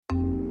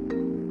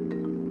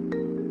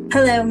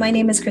Hello, my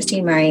name is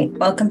Christine Murray.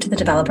 Welcome to the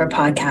Developer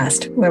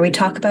Podcast, where we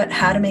talk about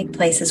how to make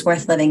places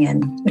worth living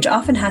in, which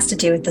often has to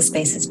do with the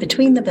spaces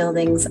between the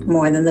buildings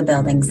more than the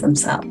buildings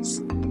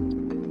themselves.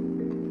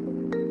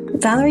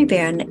 Valerie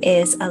Beirne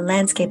is a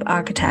landscape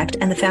architect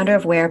and the founder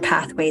of Where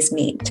Pathways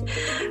Meet.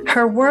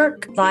 Her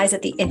work lies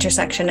at the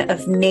intersection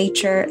of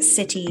nature,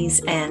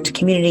 cities, and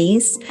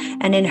communities.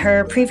 And in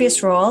her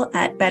previous role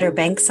at Better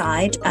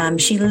Bankside,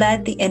 she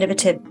led the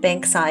innovative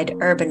Bankside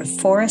Urban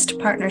Forest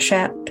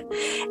Partnership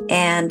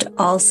and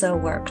also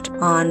worked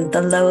on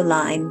the Low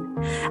Line.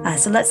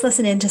 So let's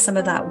listen into some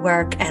of that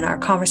work and our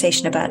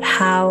conversation about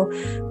how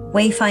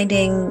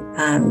wayfinding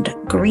and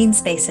green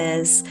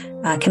spaces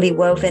can be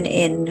woven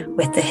in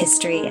with the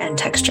history and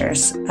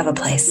textures of a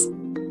place.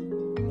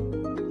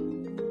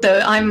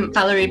 So I'm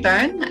Valerie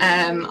Beirne.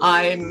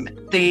 I'm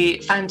the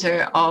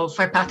founder of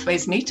Where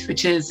Pathways Meet,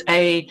 which is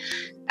a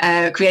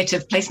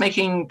creative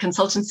placemaking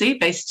consultancy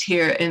based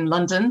here in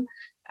London.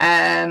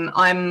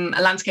 I'm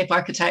a landscape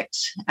architect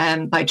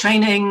by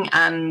training,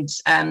 and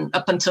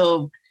up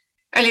until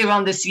earlier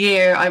on this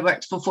year, I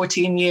worked for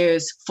 14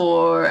 years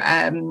for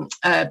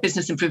a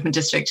business improvement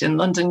district in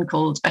London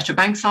called Better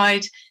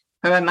Bankside,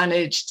 where I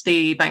managed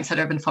the Bankside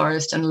Urban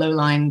Forest and Low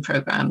Line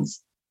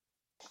programs.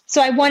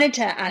 So I wanted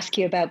to ask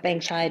you about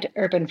Bankside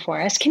Urban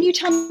Forest. Can you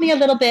tell me a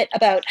little bit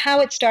about how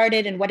it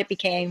started and what it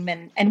became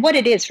and what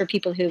it is for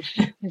people who've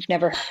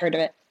never heard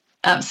of it?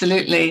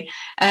 Absolutely.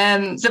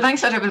 So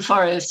Bankside Urban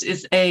Forest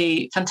is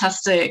a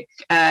fantastic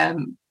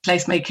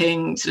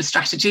placemaking sort of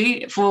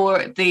strategy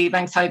for the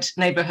Bankside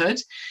neighbourhood.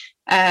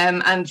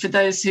 And for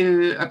those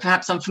who are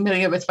perhaps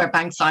unfamiliar with where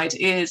Bankside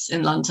is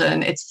in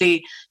London, it's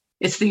the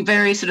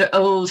very sort of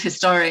old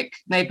historic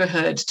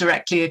neighbourhood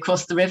directly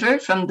across the river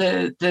from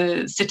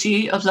the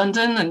city of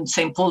London and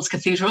St. Paul's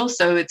Cathedral.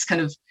 So it's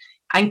kind of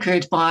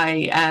anchored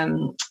by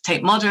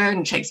Tate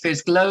Modern,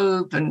 Shakespeare's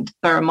Globe and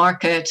Borough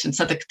Market and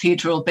Southwark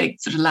Cathedral, big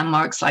sort of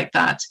landmarks like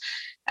that.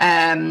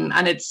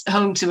 And it's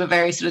home to a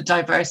very sort of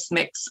diverse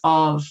mix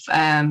of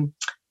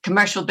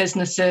commercial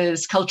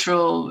businesses,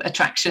 cultural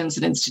attractions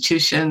and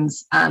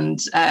institutions, and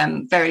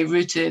very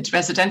rooted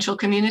residential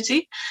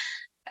community.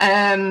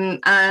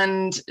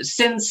 And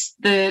since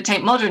the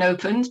Tate Modern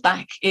opened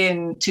back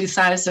in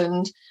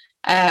 2000,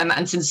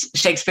 and since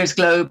Shakespeare's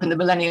Globe and the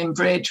Millennium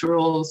Bridge were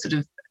all sort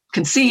of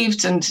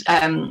conceived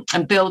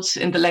and built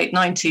in the late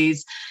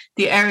 90s,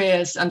 the area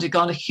has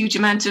undergone a huge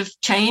amount of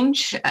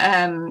change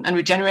and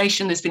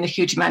regeneration. There's been a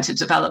huge amount of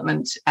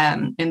development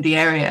in the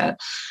area.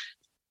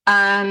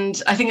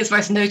 And I think it's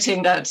worth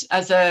noting that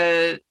as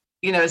a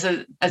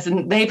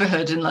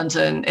neighbourhood in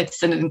London,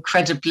 it's an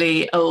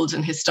incredibly old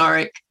and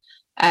historic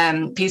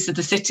piece of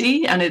the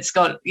city, and it's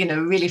got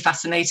really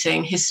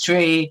fascinating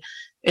history.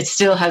 It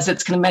still has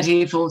its kind of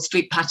medieval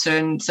street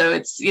pattern, so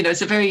it's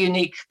a very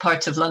unique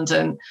part of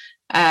London,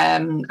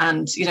 and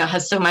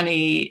has so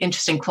many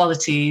interesting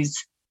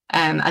qualities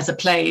as a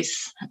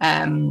place.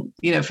 From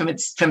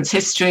its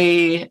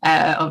history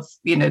of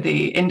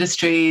the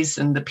industries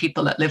and the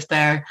people that live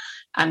there,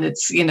 and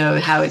it's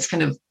how it's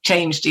kind of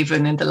changed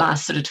even in the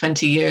last sort of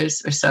 20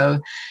 years or so.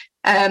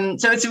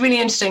 So it's a really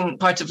interesting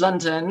part of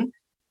London.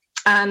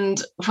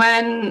 And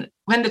when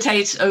the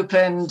Tate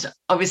opened,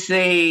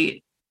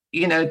 obviously,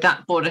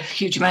 that brought a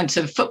huge amount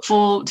of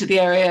footfall to the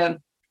area,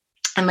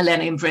 and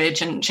Millennium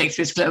Bridge and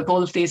Shakespeare's Globe,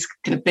 all of these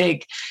kind of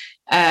big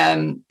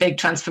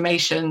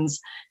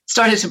transformations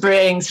started to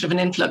bring sort of an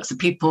influx of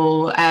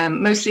people,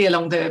 mostly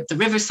along the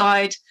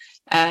riverside,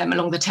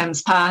 along the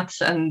Thames Path.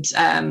 And,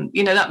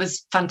 that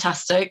was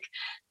fantastic.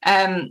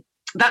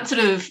 That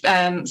sort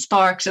of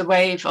sparked a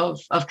wave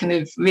of kind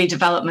of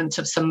redevelopment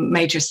of some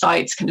major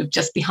sites kind of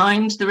just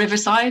behind the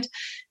riverside.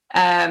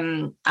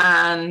 And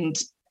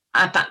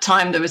at that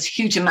time, there was a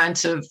huge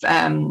amount of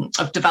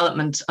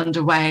development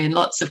underway and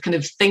lots of kind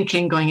of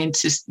thinking going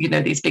into,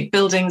 these big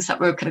buildings that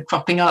were kind of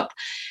cropping up.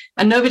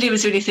 And nobody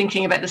was really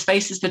thinking about the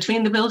spaces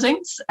between the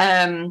buildings.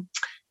 And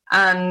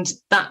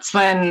that's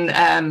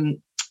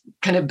when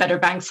kind of Better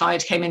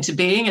Bankside came into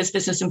being as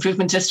business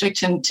improvement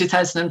district in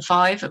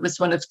 2005. It was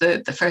one of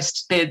the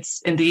first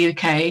bids in the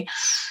UK.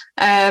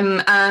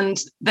 And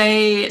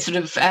they sort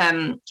of,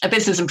 a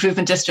business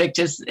improvement district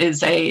is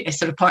a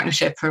sort of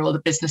partnership for all the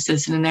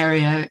businesses in an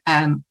area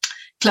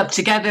club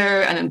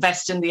together and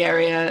invest in the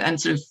area and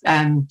sort of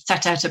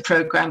set out a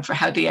program for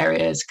how the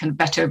area is kind of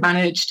better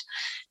managed,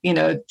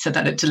 so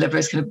that it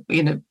delivers kind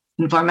of,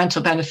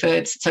 environmental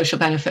benefits, social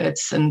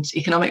benefits and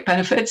economic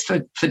benefits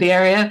for the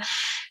area.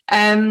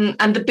 And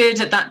the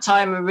bid at that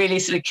time were really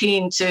sort of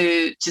keen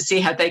to see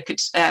how they could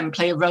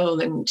play a role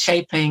in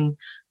shaping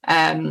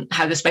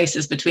how the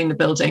spaces between the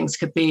buildings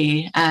could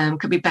be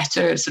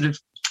better sort of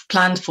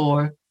planned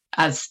for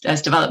as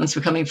developments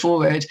were coming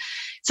forward.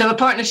 So a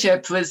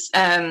partnership was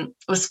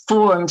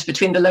formed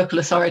between the local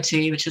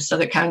authority, which was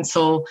Southwark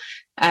Council,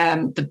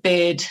 the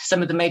bid,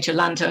 some of the major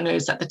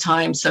landowners at the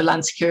time, so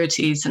Land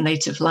Securities and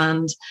Native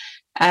Land.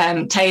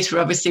 Tate were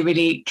obviously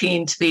really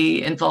keen to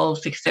be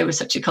involved because they were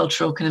such a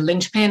cultural kind of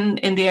linchpin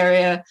in the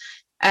area.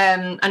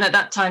 And at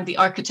that time, the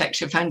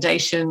Architecture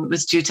Foundation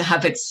was due to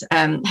have its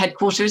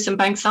headquarters in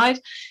Bankside.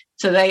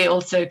 So they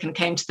also kind of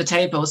came to the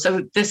table.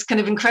 So this kind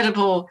of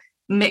incredible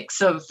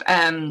mix of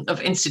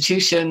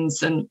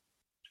institutions and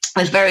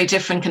with very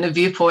different kind of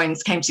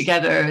viewpoints came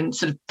together and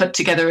sort of put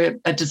together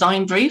a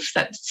design brief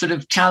that sort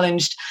of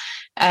challenged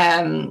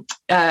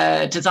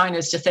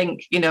designers to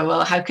think,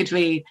 well, how could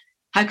we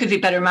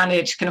better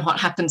manage kind of what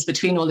happens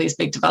between all these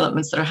big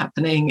developments that are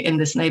happening in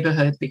this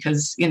neighborhood?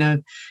 Because,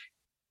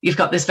 you've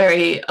got this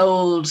very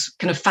old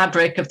kind of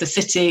fabric of the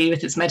city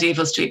with its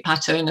medieval street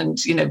pattern and,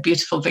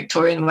 beautiful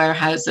Victorian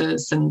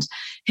warehouses and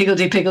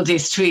higgledy-piggledy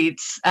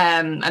streets.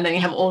 And then you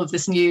have all of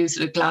this new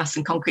sort of glass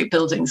and concrete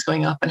buildings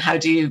going up. And how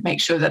do you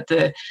make sure that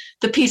the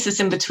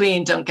pieces in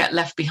between don't get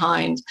left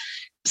behind?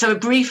 So a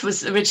brief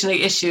was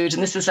originally issued,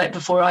 and this was like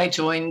before I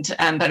joined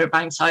Better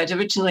Bankside.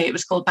 Originally, it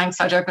was called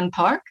Bankside Urban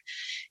Park.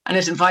 And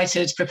it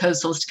invited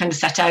proposals to kind of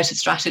set out a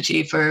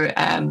strategy for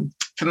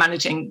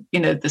managing,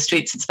 the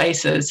streets and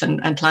spaces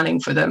and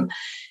planning for them.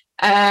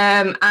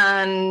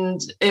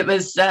 And it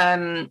was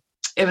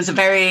a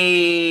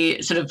very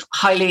sort of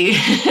highly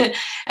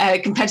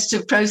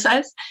competitive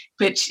process,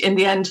 which in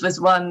the end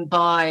was won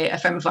by a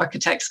firm of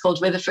architects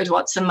called Witherford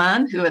Watson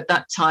Mann, who at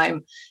that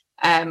time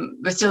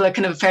were still a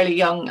kind of fairly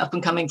young up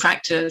and coming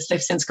practice. They've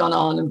since gone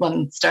on and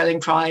won Sterling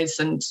Prize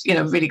and,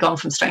 really gone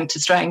from strength to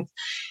strength.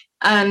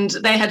 And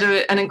they had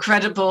an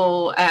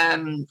incredible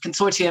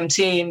consortium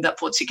team that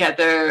put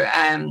together,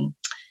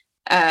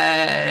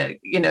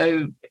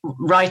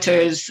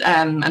 writers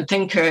and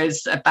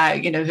thinkers about,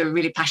 who are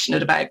really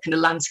passionate about kind of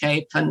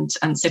landscape and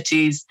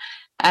cities.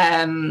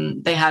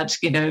 They had,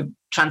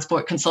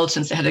 transport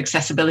consultants, they had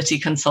accessibility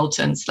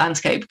consultants,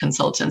 landscape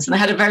consultants, and they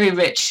had a very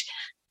rich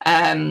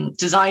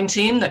design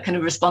team that kind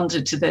of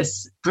responded to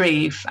this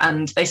brief,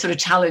 and they sort of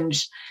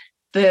challenged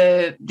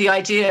the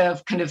idea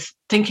of kind of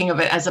thinking of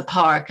it as a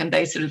park, and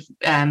they sort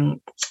of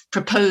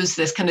proposed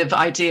this kind of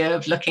idea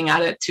of looking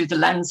at it through the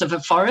lens of a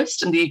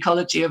forest and the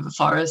ecology of a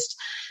forest,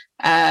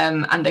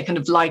 and they kind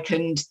of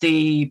likened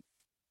the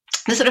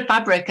sort of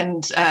fabric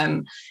and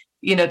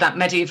that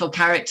medieval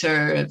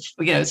character of,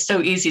 it's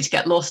so easy to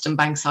get lost in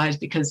Bankside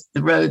because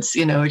the roads,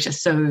 are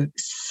just so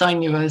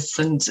sinuous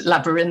and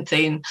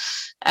labyrinthine.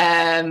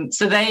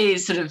 So they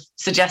sort of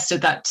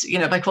suggested that,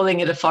 by calling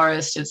it a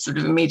forest, it sort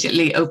of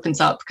immediately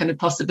opens up kind of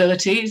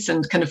possibilities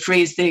and kind of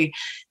frees the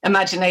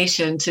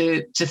imagination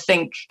to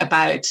think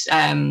about,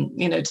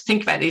 to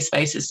think about these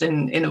spaces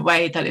in a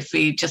way that if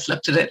we just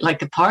looked at it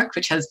like a park,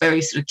 which has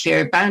very sort of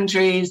clear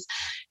boundaries,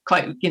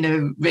 quite,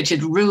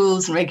 rigid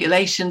rules and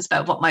regulations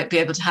about what might be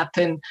able to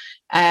happen.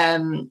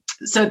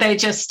 So they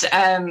just,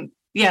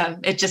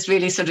 it just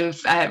really sort of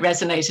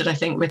resonated, I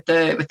think, with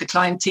the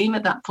client team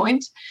at that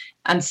point.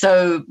 And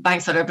so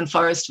Bankside Urban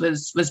Forest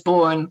was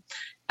born.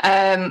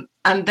 And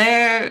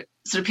their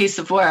sort of piece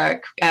of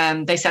work,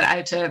 they set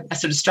out a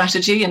sort of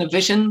strategy and a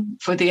vision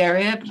for the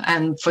area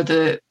and for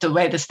the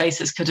way the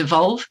spaces could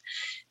evolve.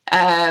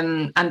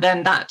 And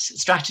then that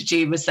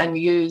strategy was then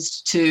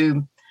used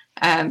to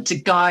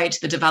guide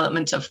the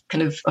development of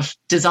kind of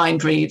design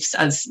briefs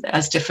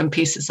as different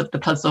pieces of the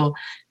puzzle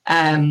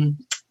kind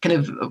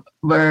of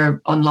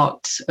were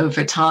unlocked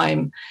over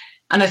time.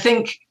 And I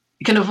think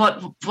kind of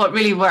what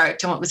really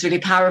worked and what was really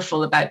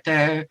powerful about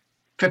their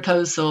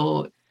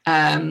proposal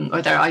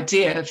or their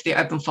idea of the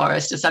urban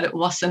forest is that it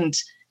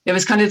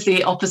was kind of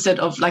the opposite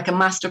of like a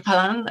master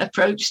plan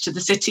approach to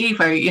the city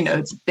where,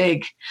 it's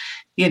big,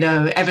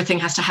 everything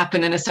has to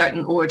happen in a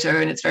certain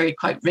order and it's very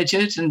quite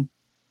rigid.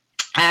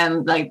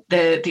 And like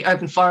the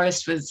urban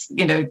forest was,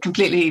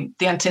 completely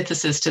the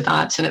antithesis to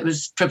that. And it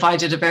was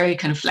provided a very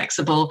kind of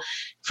flexible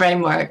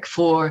framework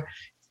for,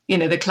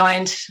 the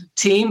client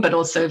team, but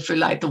also for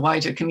like the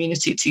wider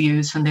community to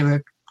use when they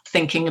were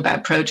thinking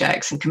about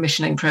projects and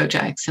commissioning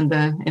projects in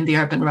the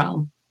urban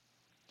realm.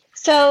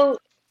 So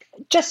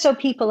just so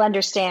people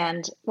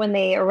understand, when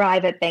they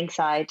arrive at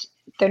Bankside,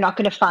 they're not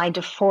going to find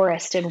a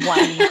forest in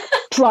one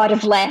plot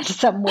of land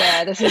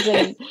somewhere. This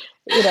isn't,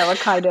 a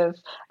kind of...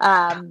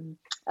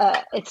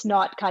 it's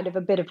not kind of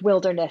a bit of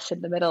wilderness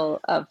in the middle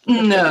of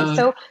the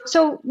city.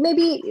 So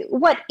maybe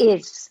what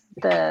is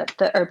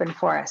the urban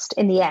forest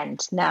in the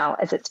end now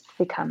as it's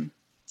become?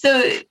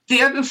 So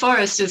the urban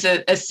forest is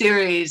a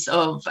series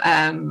of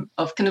kind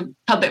of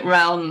public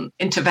realm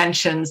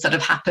interventions that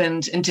have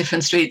happened in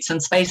different streets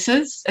and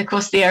spaces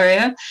across the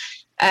area.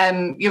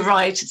 You're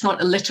right, it's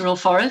not a literal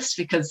forest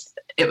because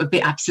it would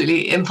be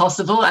absolutely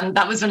impossible. And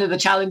that was one of the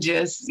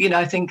challenges,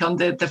 I think on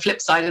the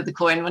flip side of the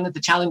coin, one of the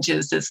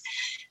challenges is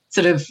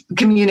sort of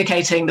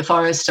communicating the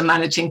forest and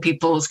managing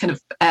people's kind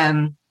of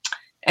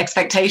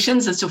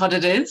expectations as to what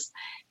it is.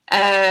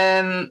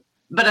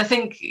 But I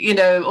think,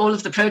 all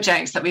of the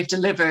projects that we've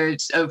delivered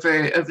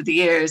over the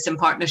years in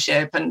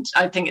partnership, and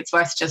I think it's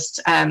worth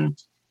just kind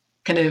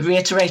of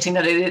reiterating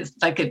that it is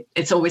like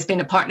it's always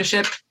been a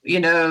partnership,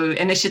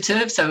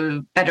 initiative.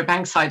 So Better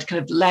Bankside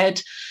kind of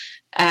led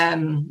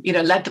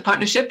the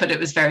partnership, but it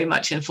was very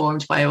much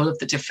informed by all of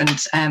the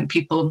different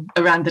people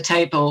around the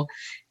table.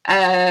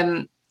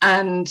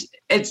 And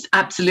it's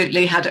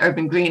absolutely had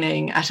urban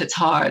greening at its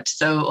heart.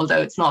 So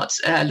although it's not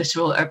a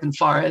literal urban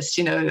forest,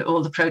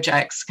 all the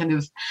projects kind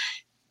of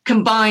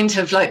combined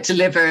have like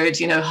delivered,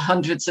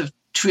 hundreds of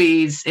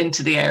trees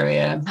into the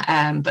area,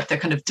 but they're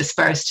kind of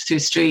dispersed through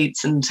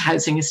streets and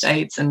housing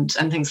estates and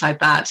things like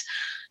that.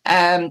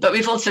 But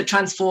we've also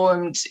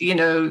transformed,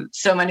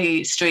 so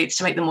many streets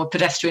to make them more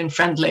pedestrian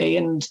friendly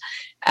and,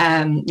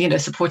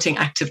 supporting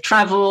active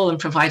travel and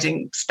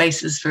providing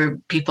spaces for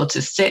people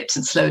to sit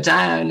and slow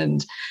down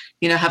and,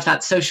 have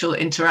that social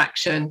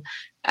interaction.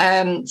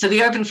 So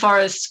the urban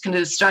forest kind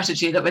of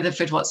strategy that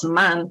Weatherford Watson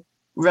Mann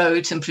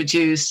wrote and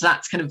produced,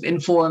 that's kind of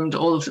informed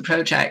all of the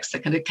projects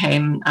that kind of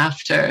came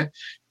after.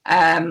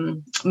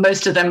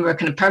 Most of them were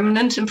kind of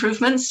permanent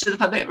improvements to the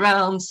public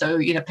realm. So,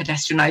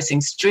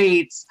 pedestrianising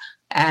streets,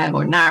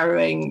 or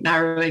narrowing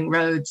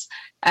roads.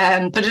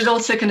 But it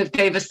also kind of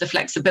gave us the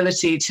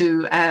flexibility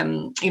to,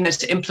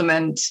 to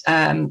implement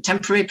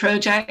temporary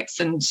projects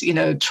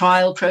and,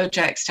 trial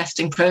projects,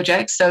 testing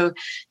projects. So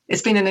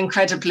it's been an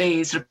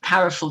incredibly sort of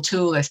powerful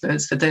tool, I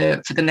suppose, for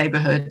the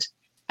neighbourhood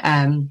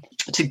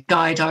to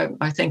guide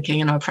our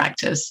thinking and our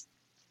practice.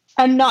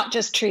 And not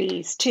just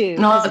trees, too.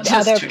 Not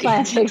just other trees.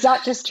 Plantings,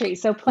 not just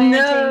trees. So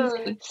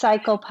plantings,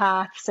 cycle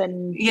paths,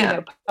 and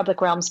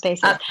public realm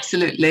spaces.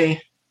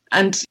 Absolutely.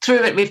 And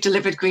through it, we've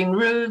delivered green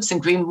roofs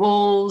and green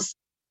walls.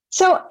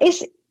 So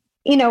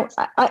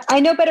I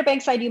know Better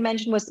Bankside, you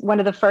mentioned, was one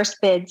of the first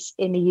bids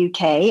in the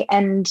UK.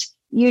 And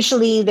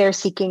usually they're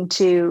seeking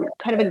to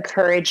kind of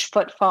encourage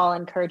footfall,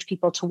 encourage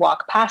people to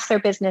walk past their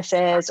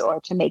businesses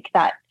or to make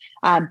that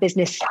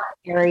business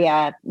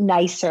area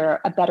nicer,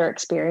 a better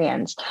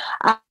experience.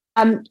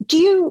 Do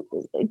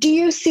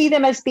you see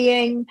them as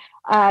being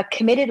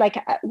committed?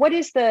 Like, what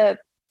is the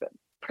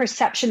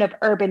perception of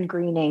urban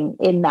greening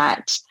in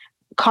that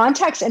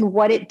context and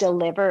what it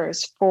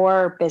delivers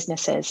for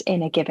businesses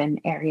in a given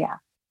area?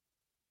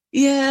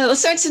 Yeah, well,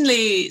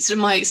 certainly sort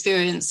of my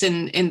experience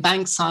in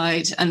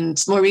Bankside,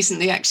 and more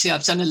recently, actually,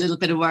 I've done a little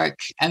bit of work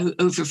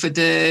over for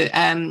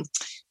the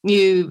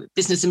new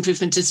business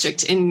improvement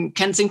district in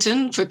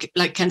Kensington, for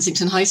like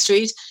Kensington High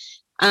Street.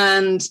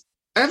 And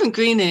urban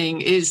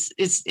greening is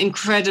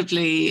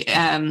incredibly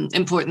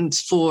important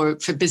for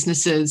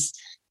businesses.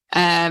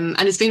 And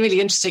it's been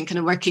really interesting kind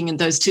of working in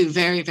those two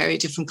very, very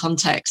different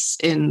contexts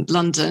in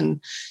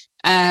London.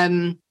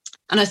 And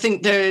I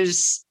think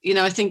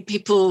I think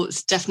people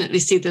definitely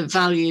see the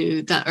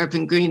value that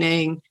urban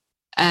greening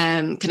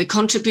kind of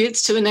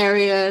contributes to an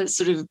area,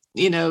 sort of,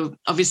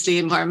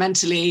 obviously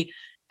environmentally,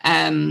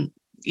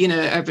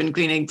 urban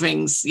greening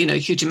brings, a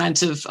huge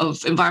amount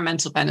of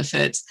environmental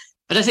benefits.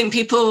 But I think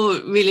people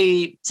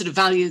really sort of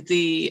value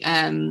the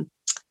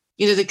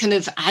kind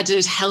of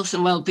added health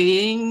and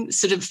well-being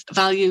sort of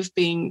value of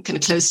being kind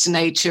of close to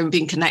nature and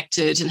being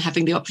connected and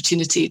having the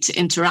opportunity to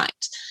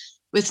interact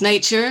with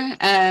nature.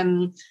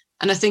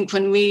 And I think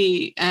when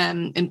we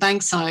in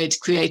Bankside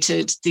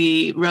created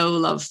the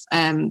role of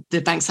the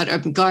Bankside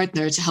Urban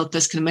Gardener to help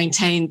us kind of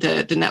maintain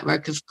the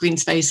network of green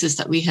spaces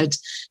that we had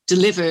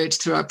delivered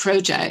through our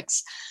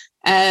projects,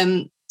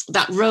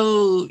 that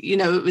role,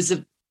 it was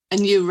a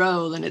new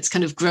role and it's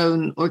kind of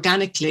grown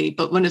organically.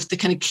 But one of the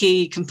kind of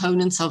key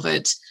components of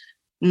it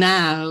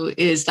now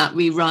is that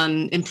we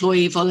run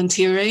employee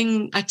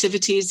volunteering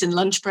activities in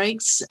lunch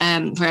breaks,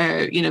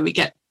 where, we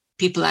get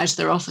people out of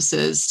their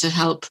offices to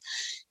help,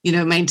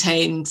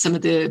 maintain some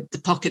of the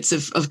pockets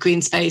of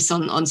green space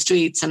on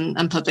streets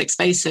and public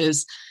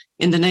spaces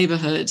in the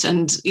neighborhood.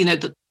 And,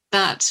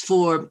 that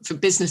for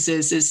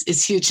businesses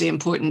is hugely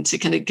important to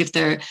kind of give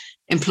their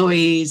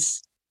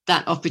employees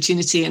that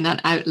opportunity and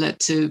that outlet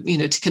to,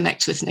 to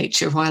connect with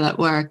nature while at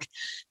work.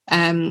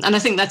 And I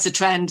think that's a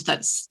trend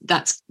that's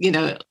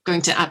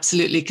going to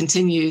absolutely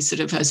continue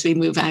sort of as we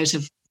move out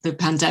of the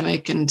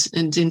pandemic and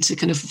into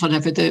kind of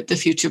whatever the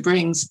future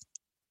brings.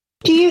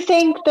 Do you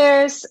think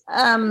there's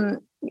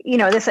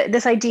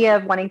this idea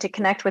of wanting to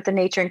connect with the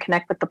nature and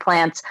connect with the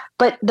plants,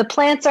 but the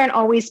plants aren't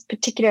always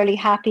particularly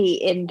happy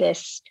in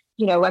this?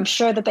 I'm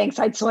sure the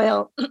Bankside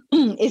soil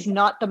is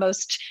not the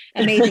most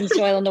amazing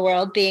soil in the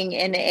world, being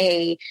in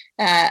a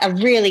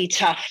really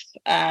tough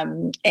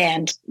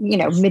and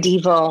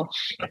medieval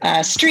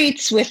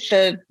streets with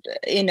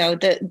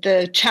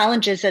the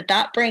challenges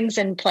that brings,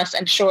 and plus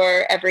I'm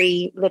sure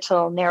every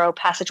little narrow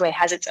passageway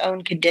has its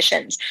own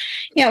conditions.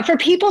 For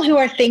people who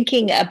are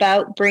thinking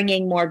about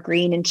bringing more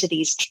green into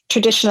these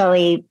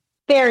traditionally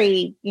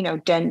very,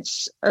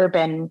 dense,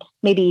 urban,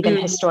 maybe even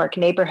historic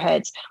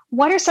neighborhoods,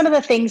 what are some of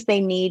the things they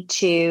need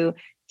to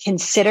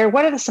consider?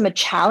 What are some of the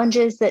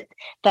challenges that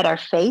are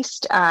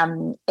faced?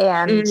 And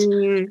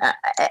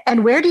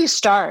where do you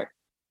start?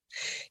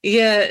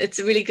 Yeah, it's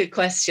a really good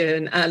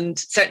question. And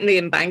certainly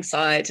in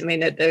Bankside,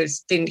 there's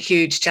been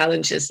huge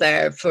challenges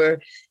there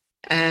for,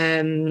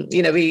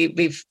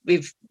 we've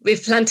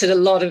planted a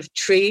lot of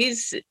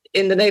trees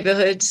in the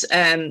neighborhood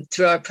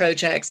through our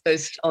projects,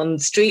 both on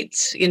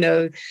streets,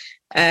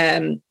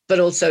 but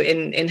also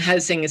in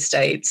housing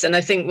estates. And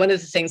I think one of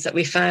the things that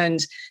we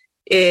found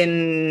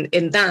in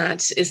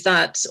that is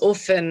that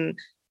often,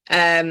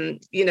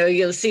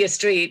 you'll see a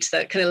street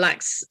that kind of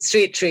lacks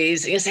street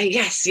trees, and you'll say,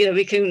 yes,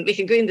 we can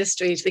green this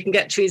street, we can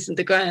get trees in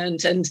the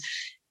ground. And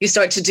you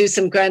start to do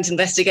some ground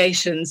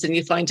investigations and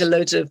you find a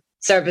load of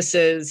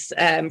services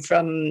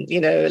from,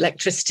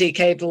 electricity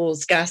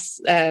cables,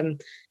 gas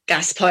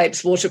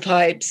pipes, water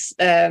pipes,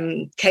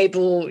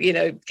 cable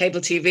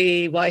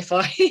TV,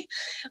 Wi-Fi,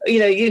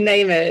 you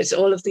name it.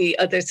 All of the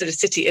other sort of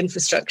city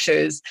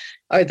infrastructures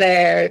are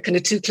there, kind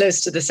of too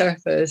close to the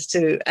surface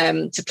to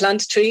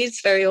plant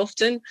trees very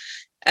often.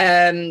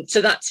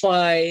 So that's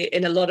why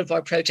in a lot of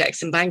our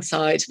projects in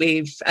Bankside,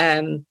 we've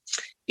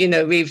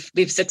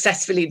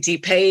successfully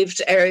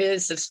depaved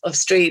areas of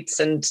streets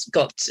and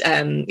got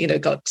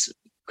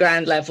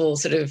ground level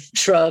sort of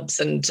shrubs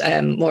and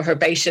more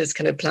herbaceous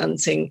kind of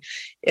planting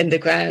in the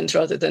ground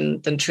rather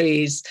than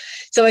trees.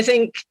 So I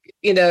think,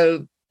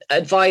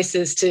 advice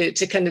is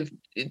to kind of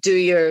do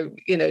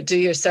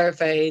your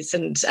surveys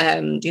and,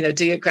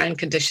 do your ground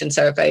condition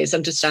surveys,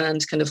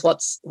 understand kind of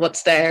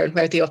what's there and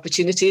where the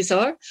opportunities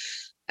are.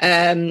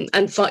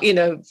 And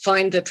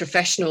find the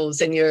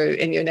professionals in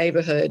your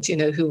neighborhood,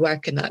 who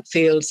work in that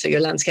field. So your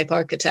landscape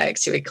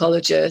architects, your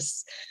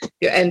ecologists,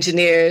 your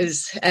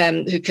engineers,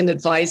 who can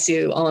advise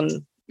you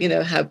on,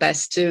 how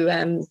best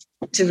to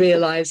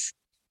realize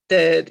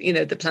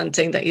the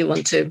planting that you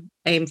want to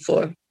aim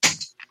for.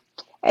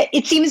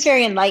 It seems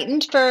very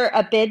enlightened for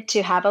a bid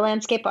to have a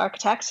landscape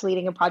architect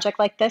leading a project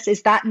like this.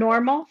 Is that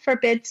normal for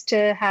bids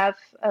to have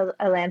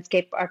a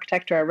landscape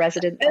architect or a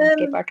resident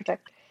landscape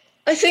architect?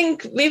 I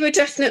think we were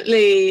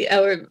definitely,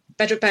 our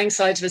Better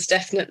Bankside was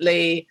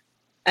definitely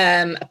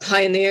a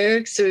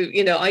pioneer. So,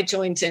 I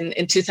joined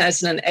in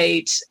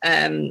 2008,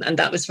 and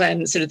that was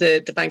when sort of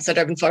the Bankside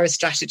Urban Forest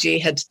Strategy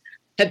had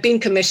been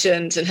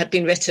commissioned and had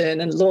been written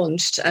and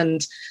launched.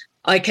 And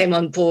I came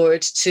on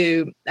board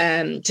to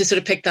sort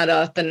of pick that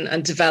up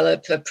and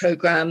develop a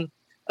programme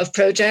of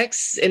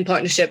projects in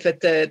partnership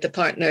with the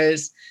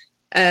partners.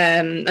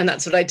 And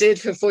that's what I did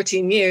for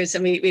 14 years.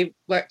 And we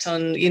worked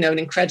on, an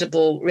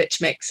incredible rich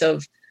mix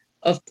of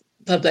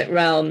public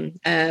realm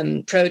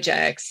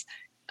projects.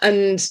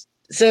 And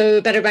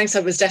so Better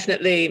Bankside was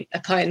definitely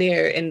a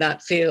pioneer in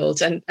that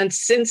field. And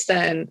since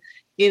then,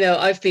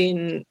 I've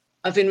been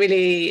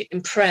really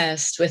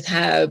impressed with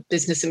how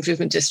business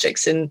improvement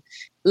districts in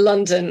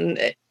London,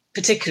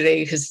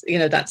 particularly because,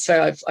 that's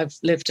where I've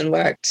lived and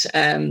worked.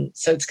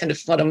 So it's kind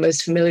of what I'm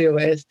most familiar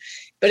with.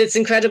 But it's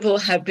incredible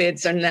how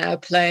bids are now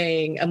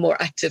playing a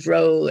more active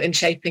role in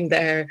shaping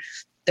their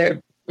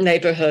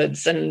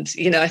neighbourhoods. And,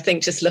 I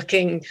think just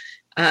looking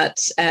at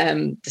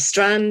the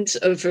Strand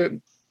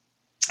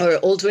or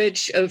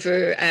Aldridge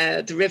over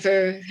the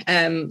river,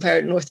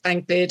 where North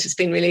Bank bid has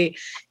been really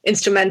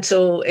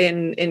instrumental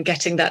in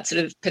getting that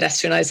sort of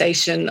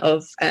pedestrianisation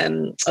of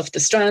the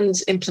Strand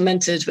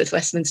implemented with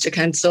Westminster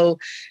Council.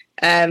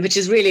 Which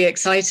is really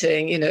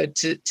exciting,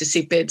 to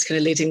see bids kind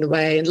of leading the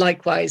way. And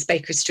likewise,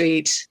 Baker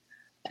Street,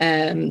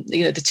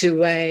 the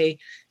two-way,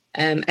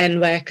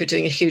 NWEC are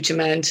doing a huge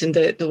amount in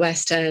the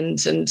West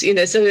End. And,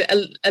 so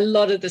a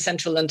lot of the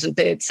central London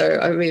bids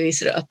are really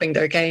sort of upping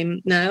their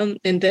game now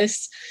in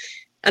this.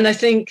 And I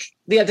think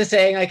the other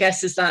thing, I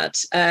guess, is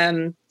that,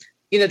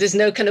 there's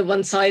no kind of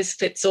one size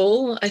fits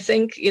all. I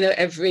think,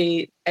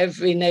 every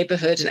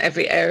neighbourhood and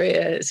every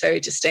area is very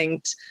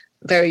distinct,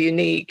 very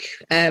unique,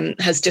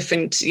 has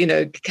different,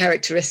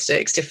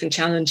 characteristics, different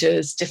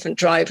challenges, different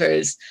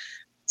drivers.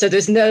 So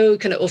there's no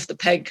kind of off the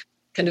peg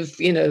kind of,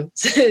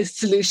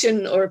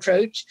 solution or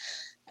approach,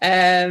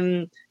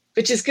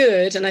 which is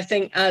good. And I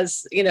think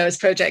as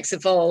projects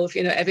evolve,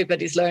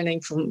 everybody's learning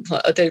from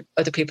what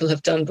other people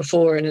have done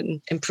before and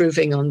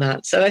improving on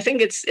that. So I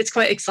think it's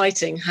quite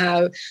exciting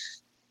how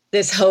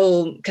this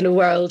whole kind of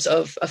world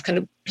of kind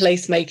of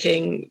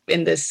placemaking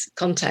in this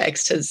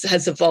context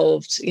has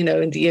evolved,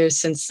 in the years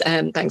since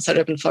Bankside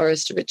Urban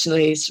Forest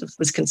originally sort of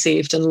was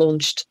conceived and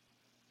launched.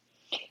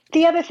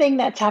 The other thing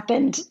that's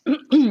happened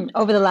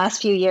over the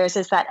last few years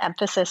is that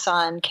emphasis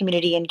on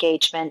community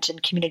engagement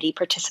and community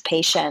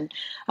participation.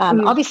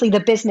 Obviously, the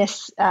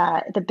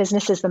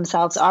businesses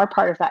themselves are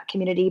part of that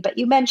community, but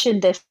you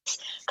mentioned this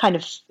kind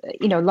of,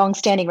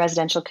 longstanding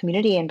residential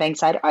community in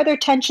Bankside. Are there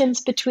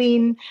tensions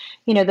between,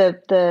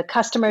 the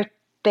customer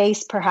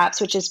base, perhaps,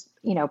 which is,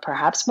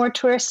 perhaps more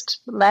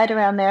tourist-led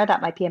around there?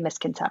 That might be a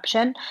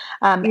misconception,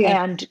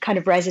 and kind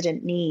of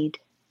resident need.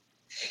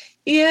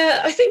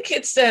 Yeah, I think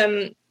it's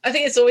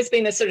always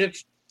been a sort of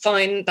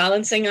fine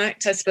balancing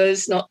act, I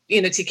suppose, not,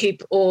 to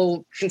keep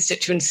all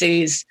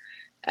constituencies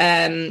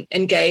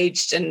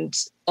engaged and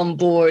on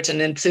board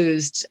and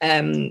enthused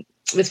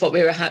with what we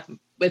have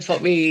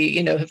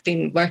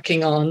been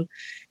working on.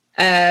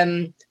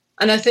 And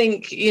I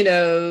think,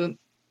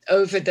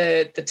 over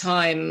the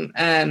time,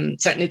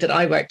 certainly that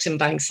I worked in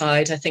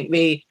Bankside, I think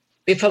we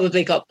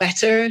probably got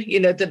better.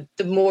 The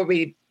more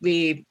we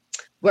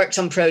worked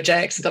on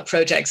projects and got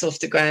projects off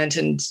the ground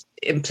and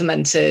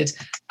implemented,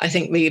 I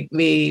think we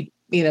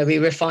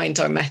refined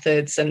our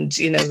methods and,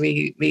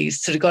 we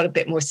sort of got a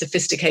bit more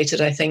sophisticated,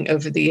 I think,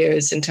 over the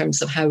years in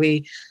terms of how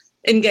we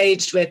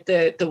engaged with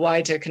the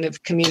wider kind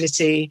of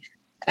community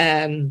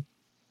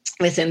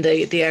within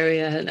the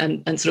area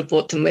and sort of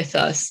brought them with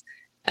us.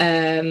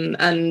 And,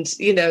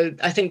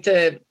 I think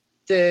the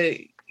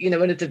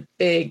one of the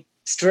big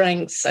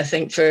strengths, I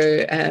think,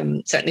 for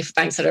certainly for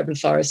Bankside Urban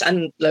Forest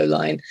and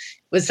Lowline,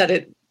 was that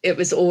it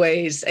was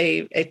always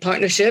a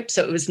partnership.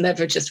 So it was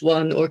never just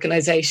one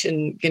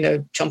organisation,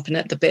 chomping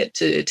at the bit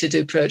to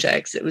do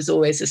projects. It was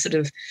always a sort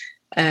of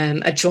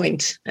a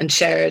joint and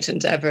shared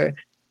endeavour,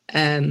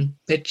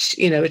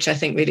 which I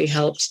think really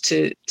helped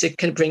to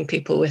kind of bring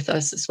people with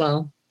us as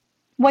well.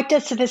 What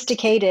does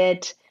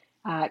sophisticated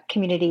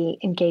community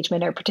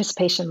engagement or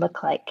participation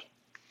look like?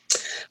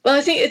 Well,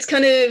 I think it's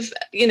kind of,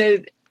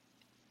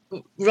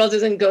 rather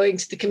than going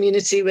to the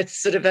community with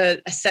sort of a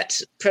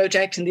set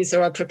project and these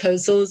are our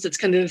proposals, it's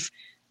kind of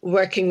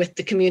working with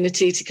the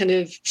community to kind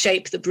of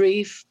shape the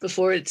brief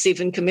before it's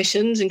even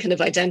commissioned and kind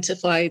of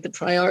identify the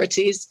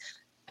priorities,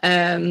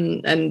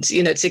 and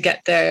to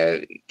get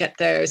their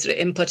sort of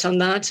input on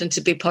that and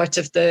to be part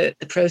of the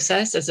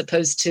process, as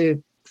opposed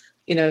to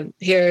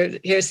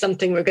here's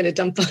something we're going to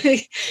dump on,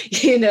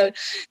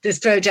 this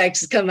project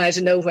has come out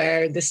of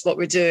nowhere, this is what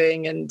we're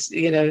doing, and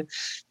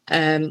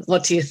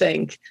what do you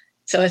think?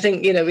 So I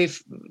think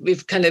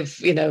we've kind of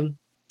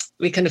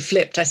we kind of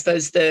flipped, I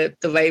suppose, the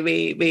way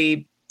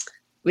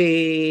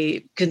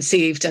we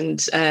conceived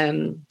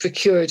and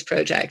procured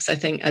projects, I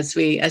think,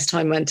 as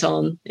time went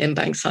on in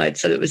Bankside.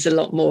 So it was a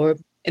lot more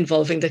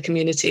involving the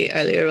community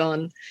earlier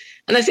on,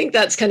 and I think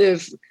that's kind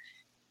of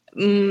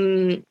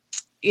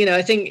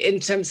I think in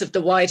terms of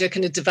the wider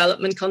kind of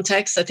development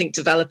context, I think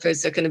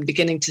developers are kind of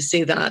beginning to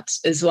see that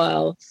as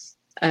well,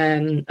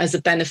 as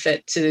a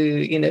benefit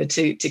to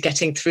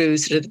getting through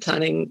sort of the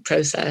planning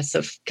process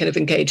of kind of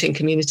engaging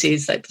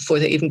communities like before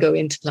they even go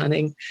into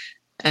planning.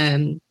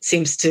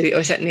 Seems to,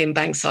 or certainly in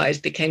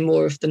Bankside, became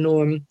more of the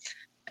norm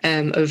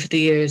over the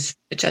years,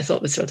 which I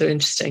thought was rather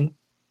interesting.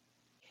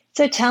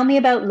 So tell me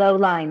about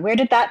Lowline. Where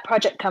did that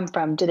project come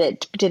from? Did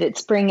it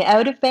spring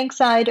out of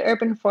Bankside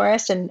Urban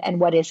Forest, and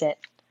what is it?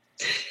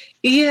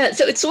 Yeah,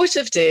 so it sort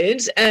of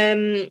did.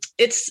 The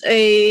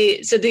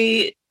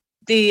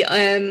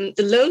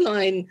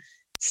Lowline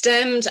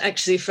stemmed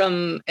actually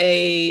from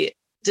a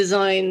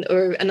design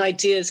or an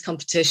ideas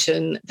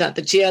competition that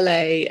the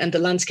GLA and the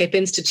Landscape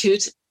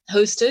Institute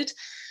hosted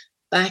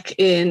back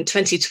in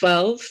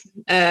 2012.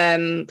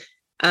 And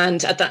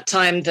at that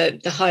time, the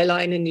High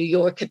Line in New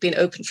York had been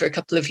open for a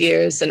couple of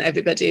years, and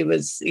everybody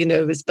was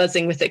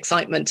buzzing with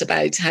excitement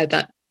about how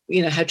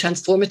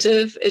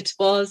transformative it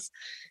was.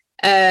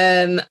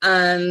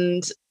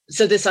 And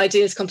so this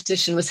ideas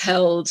competition was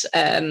held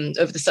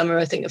over the summer,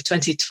 I think, of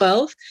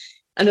 2012.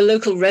 And a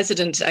local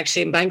resident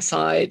actually in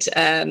Bankside,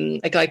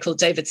 a guy called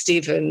David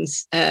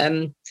Stevens,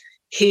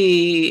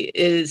 he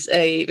is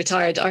a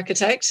retired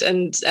architect,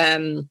 and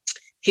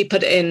he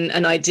put in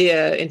an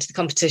idea into the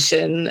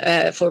competition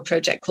for a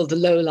project called the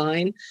Low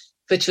Line,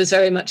 which was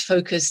very much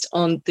focused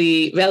on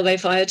the railway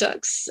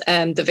viaducts,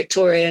 the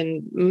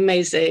Victorian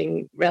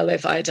amazing railway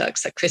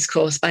viaducts that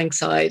crisscross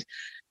Bankside.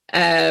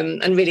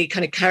 And really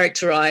kind of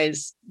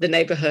characterize the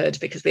neighborhood,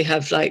 because we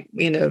have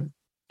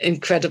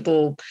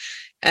incredible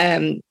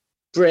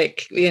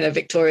brick,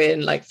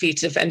 Victorian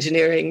feat of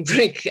engineering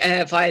brick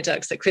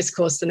viaducts that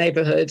crisscross the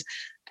neighborhood,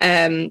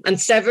 and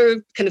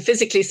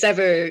physically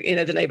sever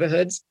the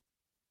neighborhoods.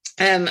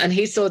 And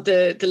he saw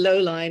the Low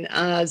Line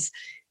as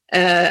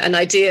an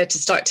idea to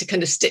start to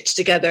kind of stitch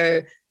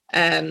together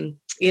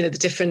the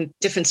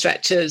different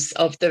stretches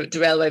of the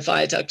railway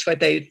viaduct where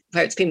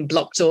it's been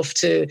blocked off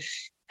to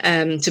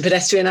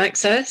pedestrian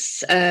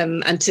access,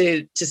 and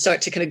to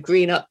start to kind of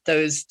green up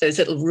those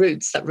little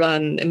routes that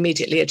run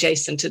immediately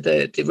adjacent to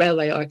the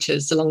railway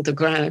arches along the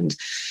ground.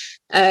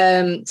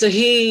 So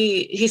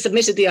he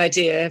submitted the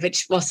idea,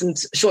 which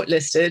wasn't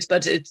shortlisted,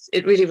 but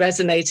it really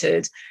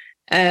resonated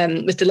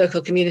with the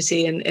local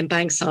community in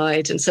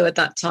Bankside. And so at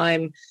that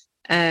time,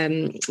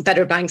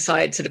 Better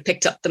Bankside sort of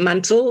picked up the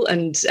mantle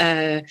and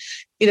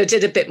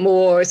did a bit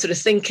more sort of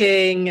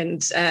thinking,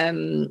 and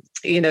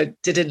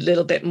did a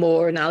little bit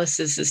more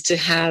analysis as to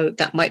how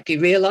that might be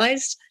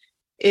realised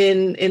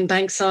in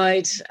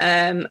Bankside.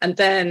 And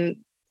then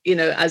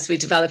as we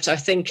developed our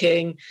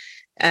thinking,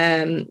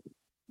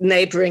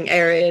 neighbouring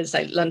areas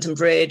like London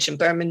Bridge and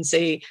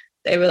Bermondsey,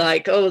 they were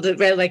like, oh, the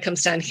railway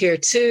comes down here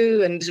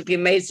too, and it would be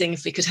amazing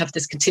if we could have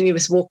this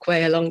continuous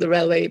walkway along the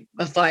railway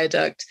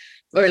viaduct,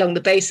 or along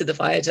the base of the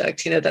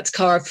viaduct, that's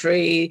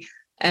car-free,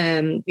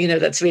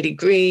 that's really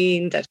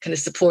green, that kind of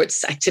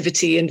supports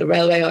activity in the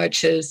railway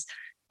arches.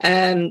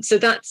 So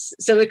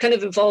it kind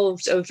of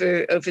evolved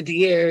over the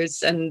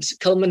years and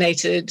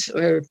culminated,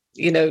 or,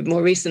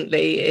 more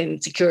recently, in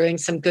securing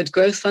some good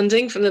growth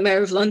funding from the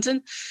Mayor of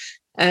London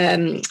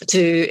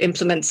to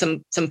implement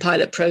some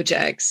pilot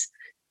projects.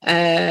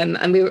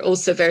 And we were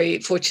also very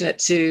fortunate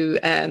to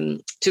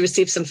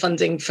receive some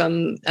funding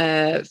from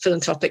a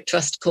philanthropic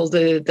trust called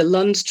the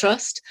Lund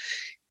Trust,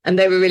 and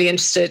they were really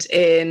interested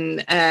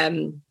in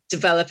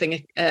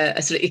developing a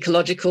sort of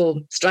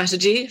ecological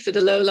strategy for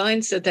the Low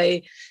Line. So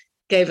they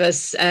gave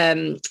us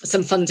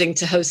some funding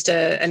to host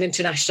an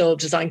international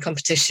design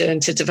competition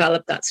to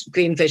develop that sort of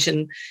green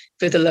vision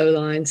for the Low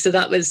Line. So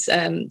that was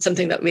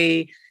something that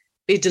we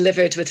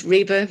delivered with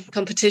REBA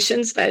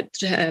competitions about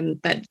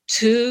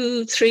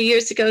 2-3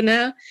 years ago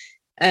now.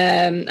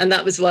 And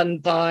that was won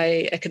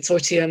by a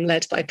consortium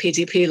led by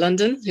PDP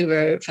London, who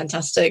were a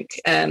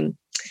fantastic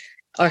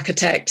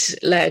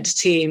architect-led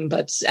team,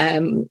 but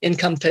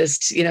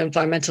encompassed,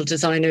 environmental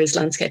designers,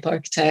 landscape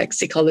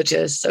architects,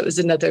 ecologists. So it was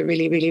another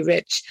really, really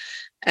rich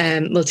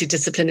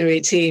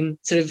multidisciplinary team,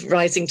 sort of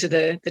rising to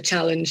the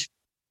challenge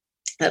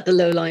that the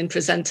Lowline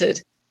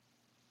presented.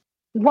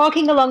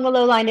 Walking along the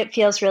low line, it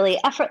feels really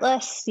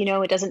effortless.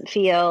 It doesn't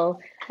feel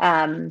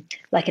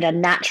like an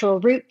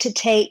unnatural route to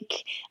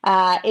take.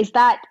 Is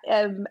that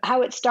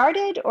how it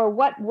started, or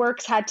what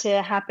works had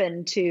to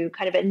happen to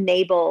kind of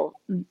enable,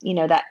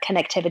 that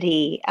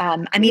connectivity? I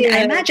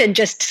imagine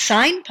just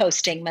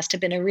signposting must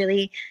have been a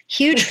really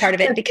huge part of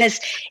it, because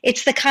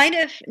it's the kind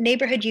of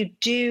neighborhood you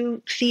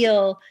do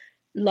feel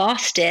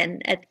lost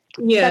in.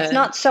 That's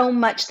not so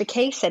much the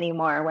case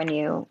anymore when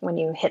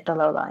you hit the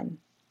low line.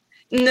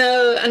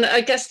 No, and I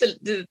guess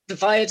the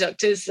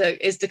viaduct is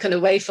the kind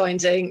of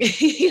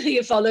wayfinding.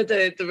 You follow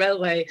the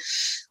railway.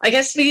 I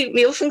guess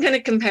we often kind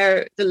of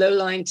compare the low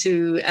line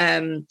to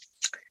kind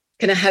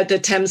of how the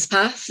Thames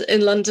Path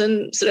in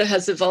London sort of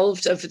has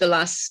evolved over the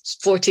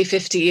last 40,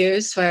 50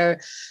 years,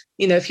 where,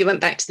 if you went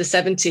back to the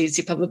 70s,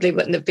 you probably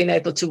wouldn't have been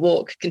able to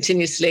walk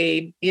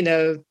continuously,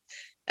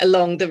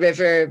 along the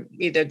river,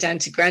 down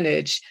to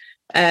Greenwich.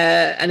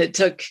 And it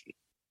took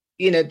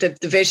the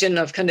vision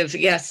of kind of,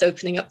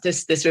 opening up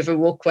this river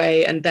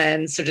walkway, and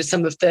then sort of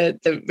some of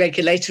the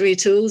regulatory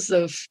tools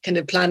of kind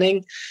of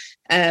planning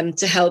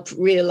to help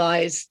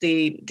realise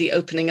the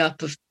opening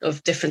up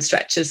of different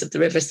stretches of the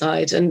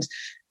riverside. And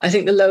I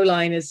think the low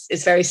line is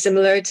very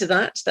similar to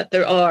that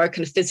there are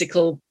kind of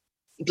physical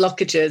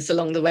blockages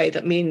along the way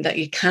that mean that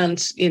you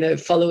can't,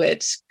 follow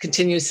it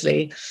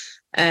continuously.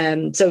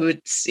 So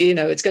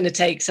it's going to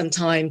take some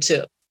time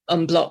to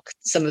unblock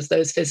some of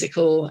those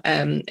physical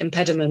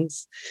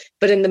impediments.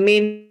 But in the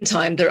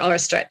meantime, there are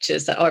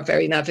stretches that are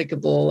very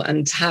navigable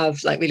and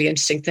have like really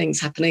interesting things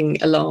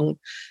happening along.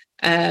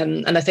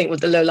 And I think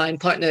what the Lowline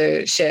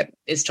Partnership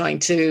is trying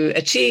to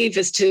achieve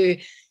is to,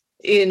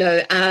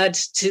 add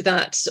to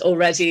that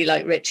already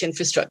like rich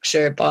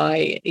infrastructure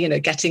by,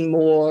 getting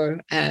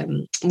more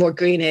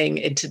greening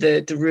into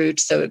the route,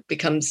 so it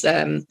becomes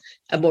a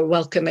more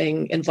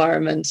welcoming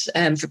environment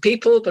for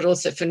people, but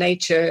also for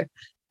nature.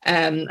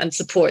 And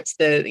supports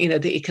the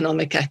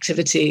economic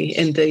activity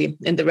in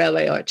the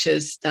railway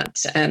arches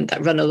that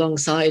run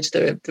alongside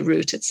the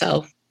route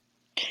itself.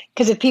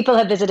 Because if people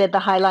have visited the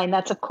High Line,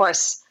 that's of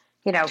course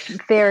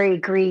very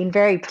green,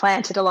 very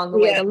planted along the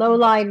way. The Low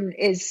Line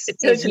is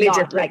totally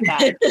not different. Like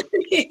that.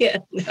 Yeah,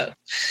 no,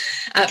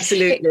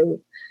 absolutely.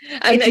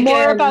 And it's again,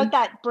 more about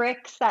that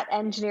bricks, that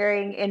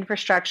engineering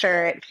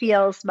infrastructure. It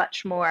feels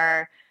much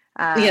more.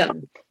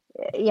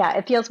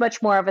 It feels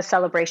much more of a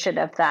celebration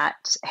of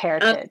that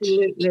heritage.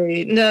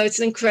 Absolutely. No, it's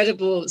an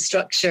incredible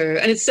structure.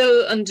 And it's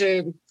so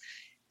a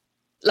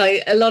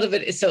lot of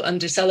it is so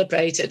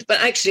under-celebrated. But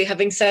actually,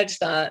 having said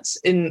that,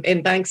 in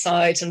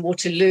Bankside and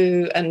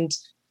Waterloo and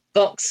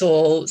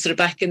Vauxhall, sort of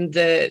back in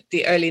the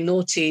early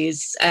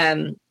noughties,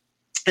 an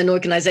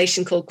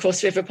organisation called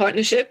Cross River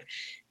Partnership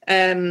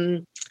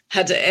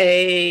had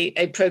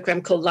a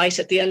programme called Light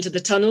at the End of the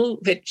Tunnel,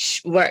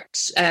 which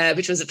worked,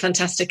 which was a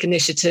fantastic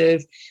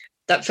initiative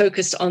that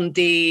focused on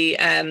the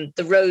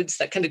roads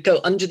that kind of go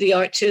under the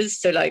arches.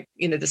 So like,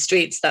 the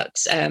streets that,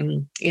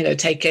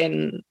 take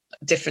in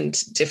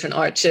different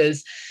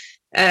arches,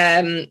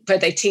 where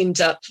they teamed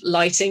up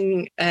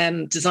lighting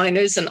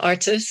designers and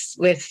artists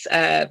with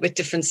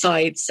different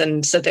sites.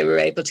 And so they were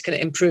able to kind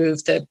of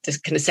improve the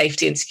kind of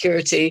safety and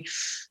security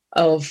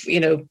of,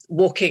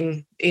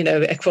 walking,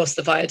 across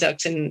the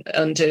viaduct and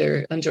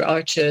under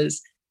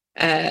arches.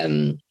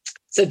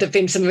 So there've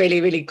been some really,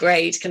 really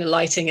great kind of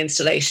lighting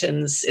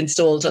installations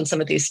installed on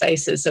some of these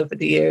spaces over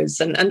the years.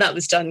 And that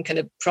was done kind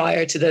of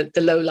prior to the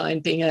low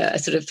line being a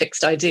sort of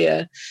fixed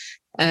idea.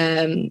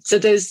 So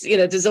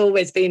there's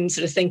always been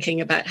sort of thinking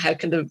about how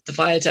can the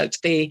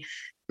viaduct be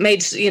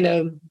made,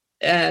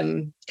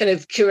 kind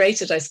of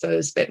curated, I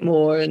suppose, a bit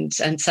more and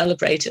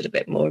celebrated a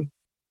bit more.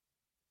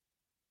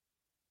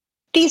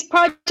 These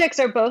projects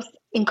are both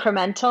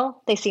incremental.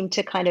 They seem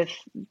to kind of,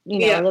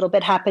 a little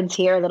bit happens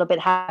here, a little bit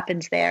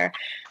happens there.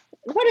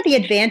 What are the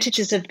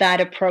advantages of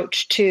that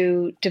approach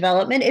to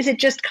development? Is it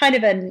just kind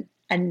of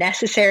a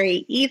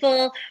necessary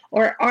evil,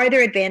 or are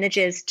there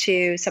advantages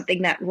to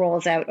something that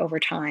rolls out over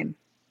time?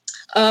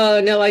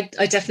 Oh, no, I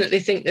definitely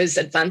think there's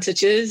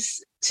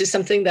advantages to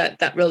something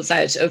that rolls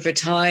out over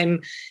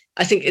time.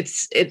 I think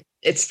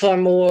it's far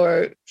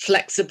more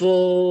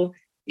flexible.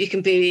 You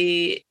can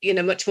be,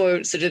 much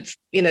more sort of,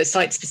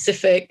 site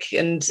specific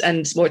and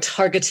more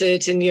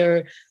targeted in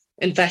your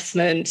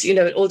investment.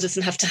 It all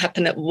doesn't have to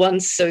happen at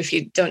once. So if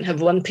you don't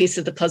have one piece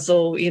of the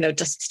puzzle,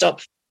 just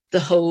stop the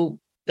whole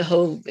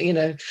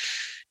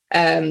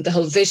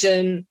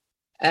vision.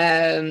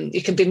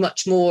 You can be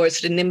much more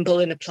sort of nimble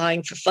in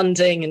applying for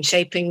funding and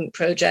shaping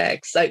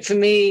projects. Like for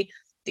me,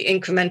 the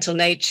incremental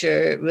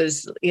nature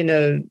was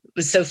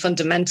so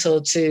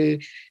fundamental to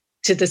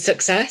the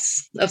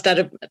success of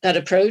that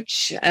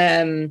approach.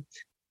 And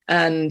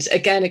And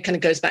again, it kind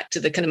of goes back to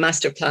the kind of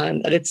master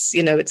plan, that it's,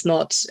 you know, it's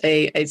not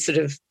a sort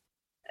of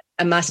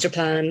a master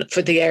plan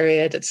for the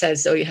area that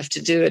says, oh, you have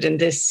to do it in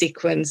this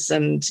sequence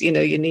and, you know,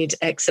 you need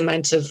X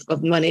amount of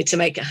money to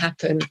make it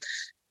happen.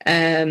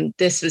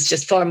 This was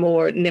just far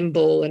more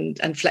nimble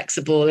and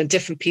flexible, and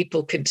different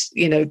people could,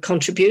 you know,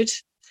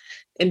 contribute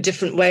in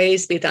different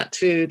ways, be that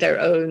through their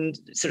own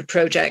sort of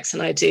projects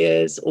and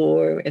ideas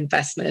or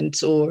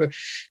investment or,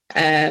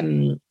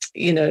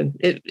 you know,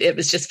 it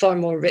was just far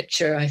more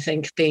richer, I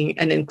think, being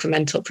an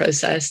incremental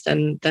process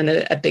than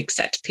a big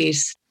set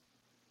piece.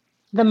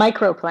 The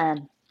micro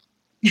plan.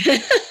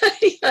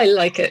 I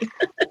like it.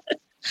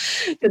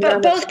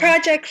 But both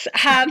projects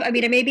have, I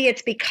mean, maybe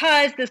it's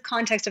because the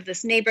context of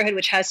this neighborhood,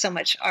 which has so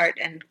much art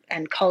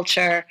and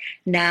culture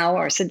now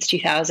or since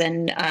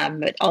 2000,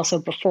 but also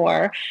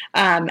before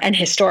and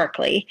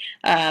historically,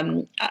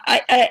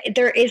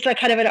 there is a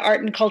kind of an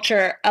art and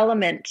culture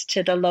element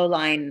to the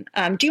Lowline.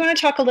 Do you want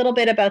to talk a little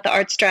bit about the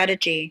art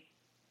strategy?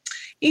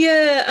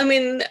 Yeah, I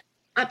mean,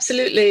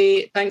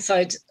 absolutely.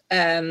 Bankside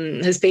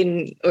has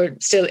been, or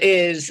still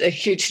is, a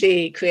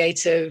hugely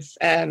creative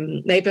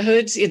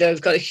neighbourhood. You know,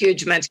 we've got a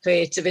huge amount of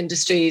creative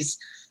industries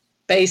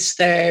based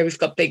there. We've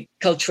got big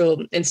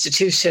cultural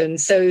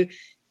institutions. So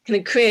kind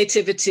of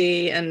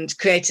creativity and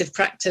creative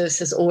practice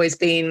has always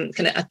been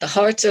kind of at the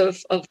heart of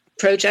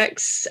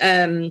projects.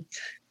 And,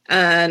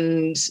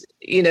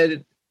 you know,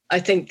 I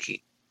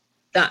think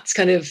that's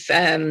kind of,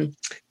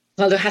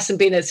 while there hasn't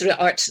been a sort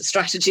of art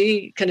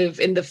strategy kind of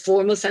in the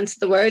formal sense of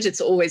the word, it's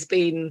always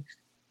been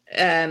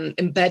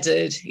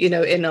embedded, you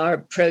know, in our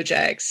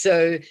projects.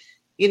 So,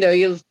 you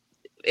know,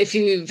 if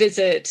you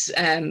visit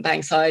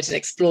Bankside and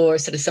explore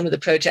sort of some of the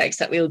projects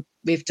that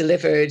we've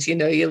delivered, you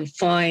know, you'll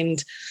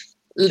find,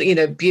 you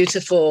know,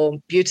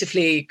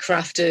 beautifully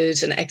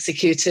crafted and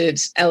executed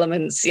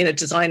elements, you know,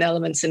 design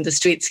elements in the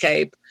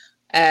streetscape,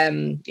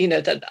 you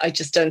know, that I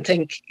just don't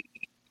think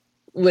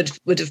would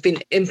have been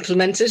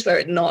implemented were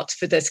it not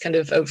for this kind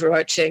of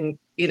overarching,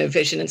 you know,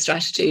 vision and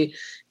strategy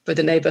for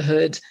the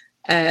neighborhood.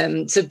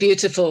 So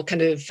beautiful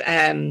kind of,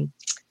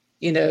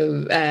 you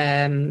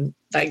know,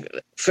 like,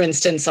 for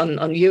instance,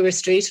 on Ewer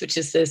Street, which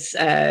is this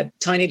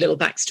tiny little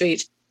back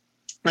street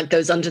that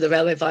goes under the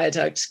railway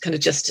viaduct, kind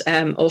of just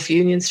off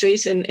Union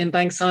Street in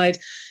Bankside.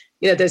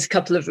 You know, there's a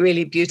couple of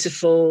really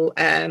beautiful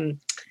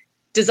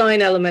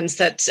design elements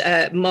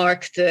that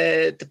mark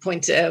the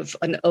point of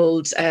an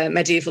old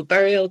medieval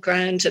burial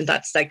ground, and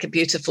that's like a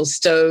beautiful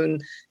stone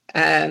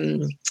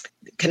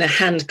kind of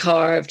hand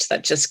carved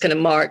that just kind of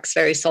marks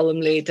very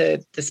solemnly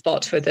the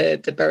spot where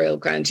the burial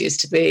ground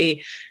used to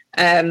be.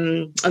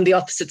 On the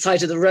opposite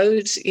side of the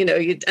road, you know,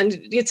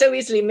 you'd so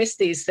easily miss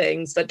these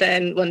things, but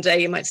then one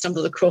day you might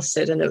stumble across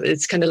it, and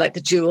it's kind of like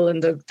the jewel in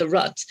the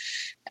rut.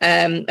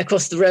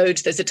 Across the road,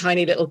 there's a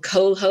tiny little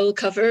coal hole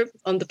cover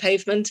on the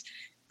pavement,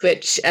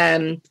 which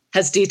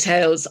has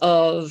details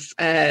of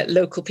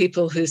local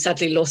people who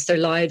sadly lost their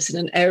lives in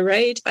an air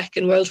raid back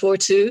in World War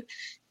II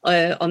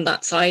on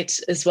that site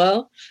as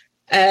well.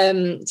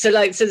 So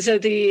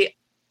the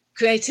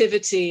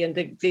creativity and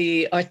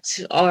the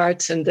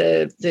art and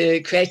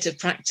the creative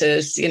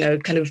practice, you know,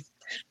 kind of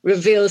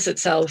reveals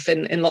itself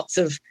in lots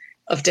of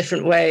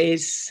different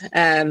ways.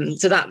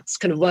 So that's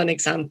kind of one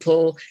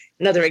example.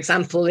 Another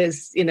example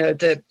is, you know,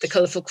 the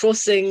colourful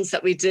crossings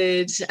that we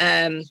did,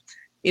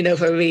 you know,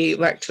 where we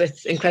worked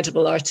with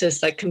incredible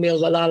artists like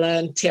Camille Walala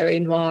and Thierry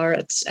Noir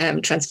at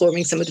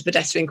transforming some of the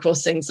pedestrian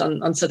crossings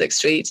on Southwark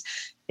Street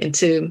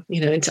into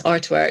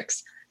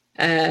artworks.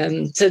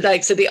 So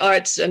the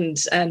art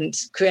and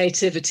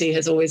creativity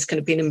has always kind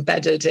of been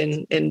embedded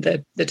in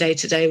the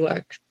day-to-day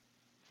work.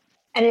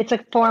 And it's a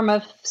form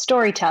of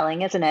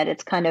storytelling, isn't it?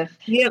 It's kind of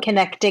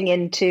connecting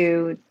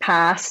into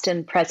past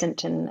and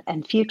present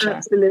and future.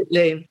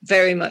 Absolutely.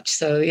 Very much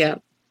so. Yeah.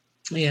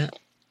 Yeah.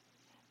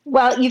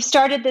 Well, you've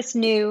started this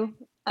new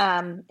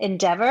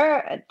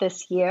endeavor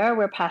this year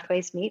where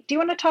Pathways Meet. Do you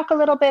want to talk a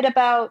little bit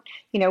about,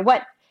 you know,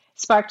 what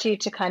sparked you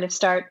to kind of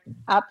start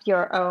up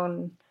your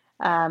own,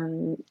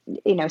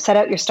 you know, set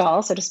out your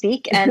stall, so to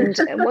speak, and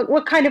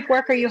what kind of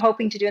work are you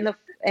hoping to do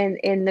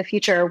in the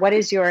future? What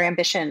is your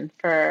ambition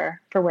for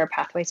where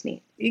Pathways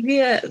Meet?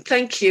 Yeah,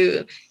 thank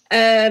you.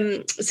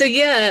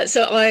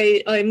 So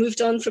I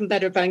moved on from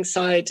Better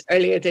Bankside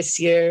earlier this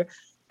year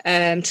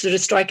to sort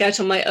of strike out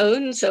on my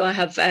own. So I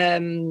have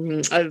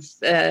I've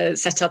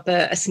set up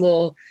a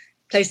small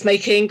creative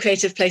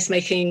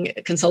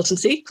placemaking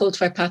consultancy called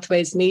Where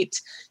Pathways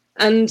Meet.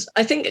 And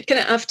I think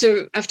kind of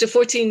after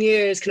 14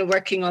 years kind of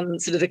working on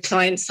sort of the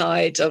client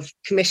side of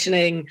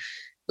commissioning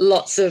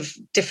lots of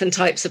different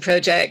types of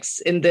projects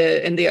in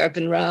the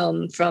urban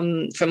realm,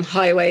 from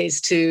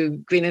highways to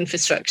green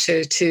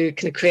infrastructure to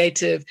kind of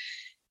creative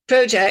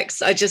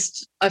projects, I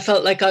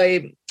felt like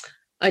I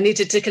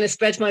needed to kind of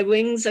spread my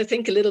wings, I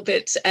think, a little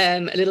bit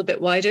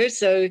wider.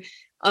 So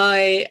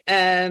I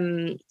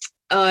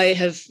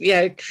have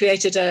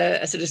created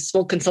a sort of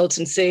small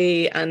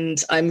consultancy,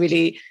 and I'm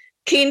really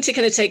keen to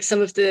kind of take some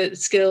of the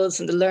skills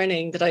and the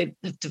learning that I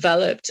have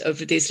developed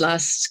over these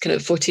last kind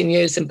of 14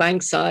 years in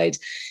Bankside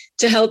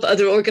to help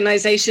other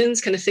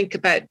organizations kind of think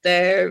about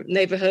their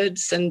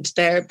neighborhoods and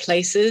their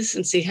places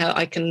and see how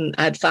I can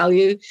add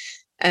value,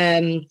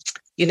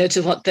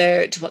 to what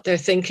they're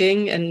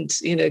thinking, and,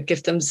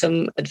 give them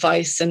some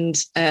advice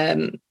and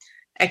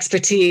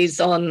expertise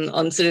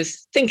on sort of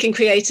thinking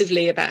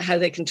creatively about how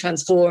they can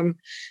transform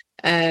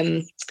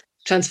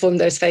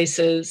their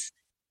spaces.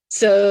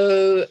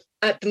 So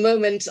at the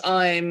moment,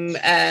 I'm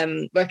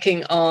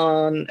working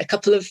on a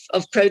couple of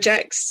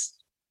projects,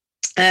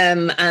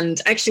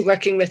 and actually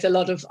working with a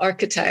lot of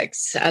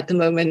architects at the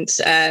moment,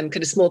 kind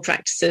of small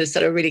practices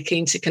that are really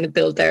keen to kind of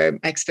build their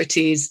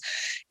expertise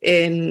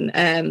in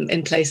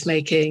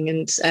placemaking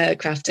and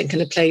crafting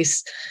kind of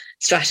place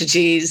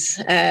strategies.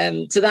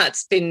 So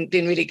that's been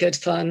really good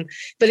fun.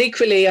 But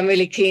equally, I'm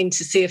really keen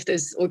to see if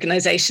there's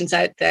organizations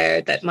out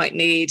there that might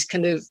need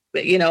kind of,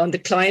 on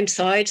the client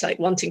side, like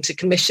wanting to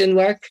commission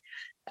work,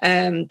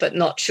 but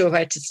not sure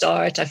where to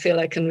start. I feel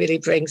I can really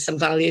bring some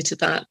value to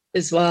that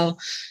as well.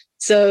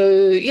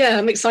 So, yeah,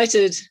 I'm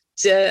excited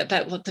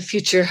about what the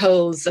future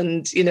holds.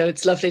 And,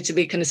 it's lovely to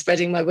be kind of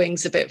spreading my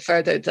wings a bit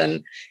further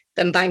than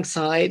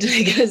Bankside,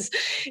 because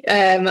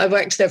I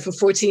worked there for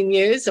 14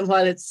 years. And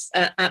while it's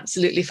an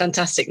absolutely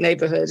fantastic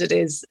neighbourhood, it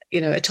is,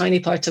 a tiny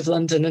part of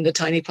London and a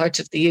tiny part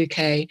of the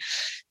UK.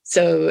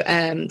 So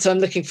I'm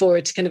looking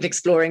forward to kind of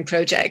exploring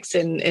projects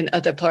in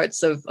other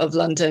parts of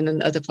London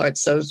and other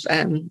parts of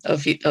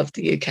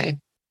the UK.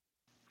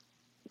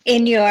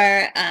 In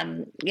your,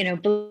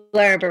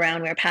 blurb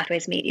around Where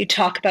Pathways Meet, you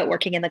talk about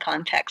working in the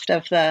context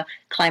of the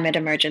climate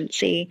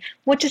emergency.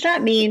 What does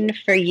that mean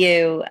for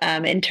you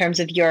in terms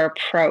of your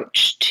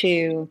approach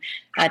to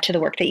the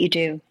work that you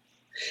do?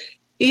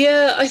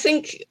 Yeah, I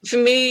think for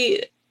me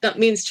that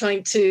means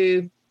trying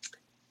to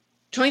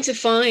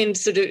find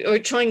or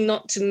trying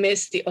not to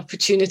miss the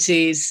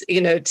opportunities,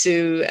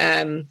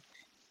 to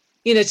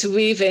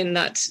weave in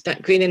that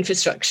green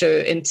infrastructure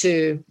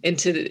into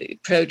the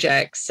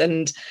projects.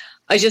 And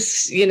I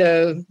just,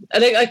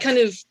 I kind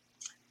of,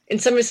 in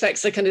some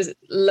respects, I kind of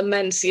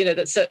lament,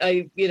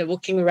 that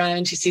walking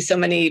around, you see so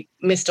many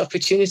missed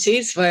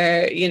opportunities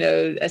where,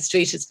 a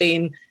street has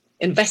been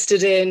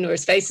invested in or a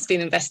space has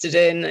been invested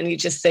in, and you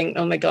just think,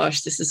 oh my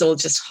gosh, this is all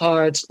just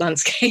hard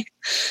landscape.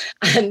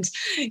 And,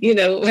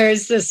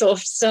 where's the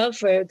soft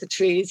stuff? Where are the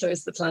trees?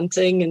 Where's the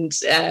planting? And,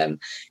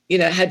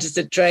 how does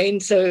it drain?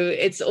 So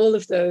it's all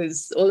of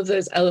those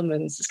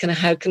elements. It's kind of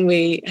how can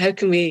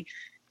we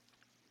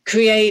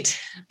create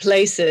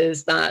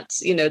places that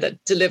that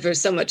deliver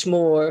so much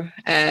more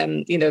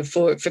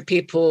for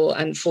people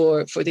and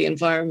for the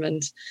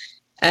environment.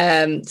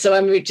 So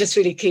I'm just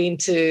really keen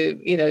to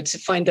to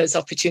find those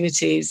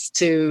opportunities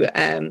to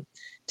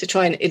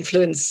try and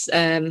influence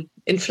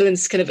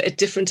kind of a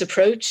different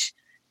approach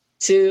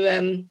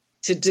to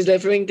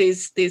delivering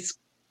these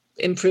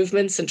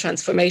improvements and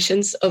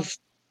transformations of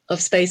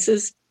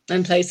spaces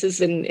and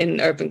places in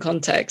urban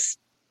contexts.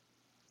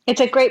 It's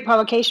a great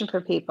provocation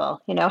for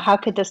people. How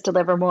could this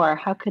deliver more?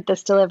 How could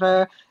this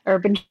deliver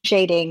urban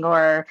shading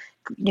or,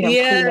 clean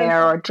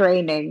air or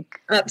draining?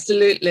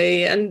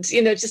 Absolutely. And,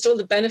 just all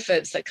the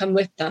benefits that come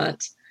with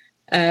that.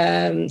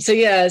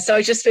 So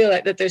I just feel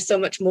like that there's so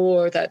much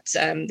more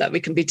that we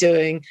can be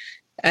doing.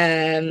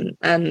 And,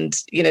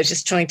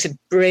 just trying to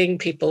bring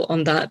people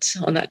on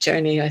that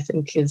journey, I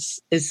think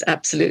is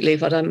absolutely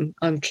what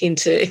I'm keen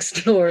to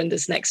explore in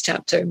this next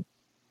chapter.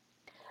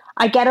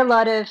 I get a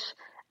lot of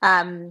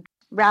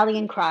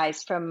rallying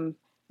cries from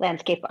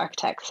landscape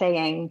architects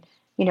saying,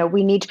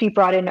 we need to be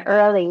brought in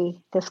early,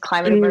 this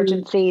climate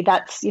emergency.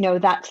 That's,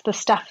 that's the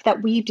stuff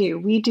that we do.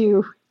 We're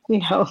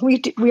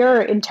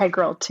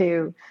integral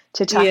to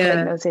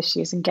tackling those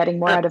issues and getting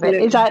more Absolutely.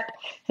 out of it.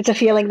 It's a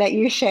feeling that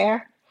you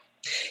share?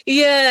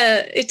 Yeah,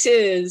 it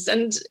is.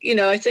 And,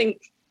 I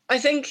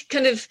think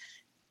kind of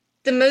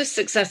the most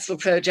successful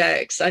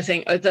projects, I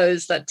think, are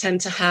those that tend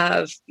to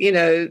have,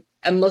 a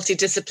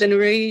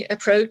multidisciplinary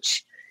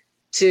approach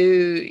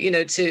to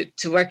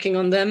working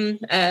on them.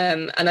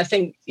 And I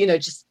think,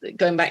 just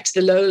going back to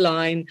the low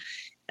line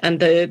and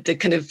the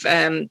kind of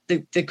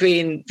the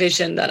green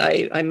vision that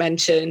I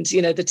mentioned,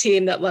 the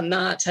team that won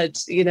that had,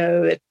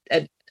 they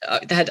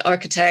had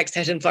architects, they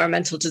had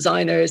environmental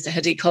designers, they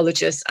had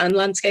ecologists and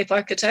landscape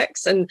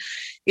architects. And,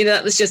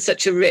 that was just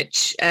such a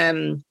rich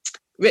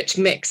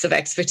mix of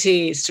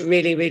expertise to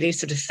really, really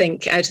sort of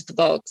think out of the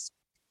box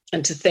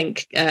and to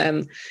think,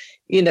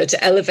 to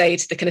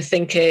elevate the kind of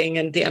thinking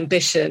and the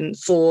ambition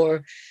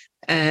for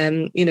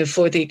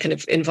the kind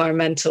of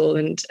environmental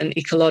and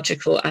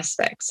ecological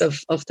aspects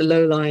of the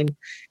low line.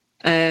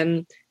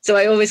 So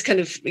I always kind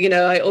of,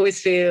 I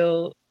always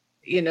feel,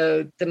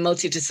 the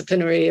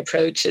multidisciplinary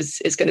approach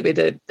is going to be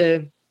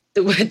the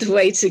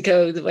way to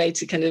go, the way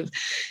to kind of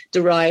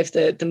derive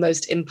the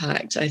most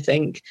impact, I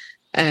think.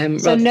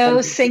 So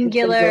no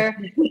singular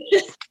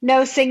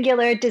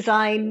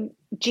design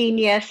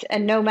genius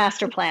and no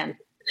master plan.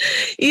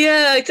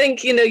 Yeah, I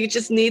think, you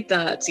just need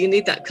that. You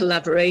need that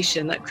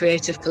collaboration, that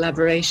creative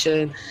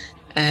collaboration,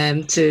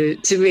 to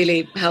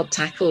really help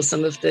tackle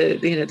some of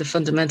the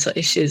fundamental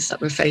issues that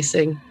we're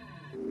facing.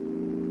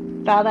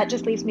 Val, that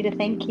just leaves me to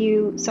thank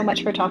you so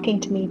much for talking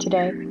to me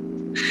today.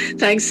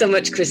 Thanks so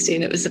much,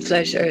 Christine. It was a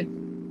pleasure.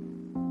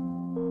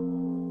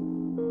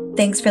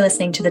 Thanks for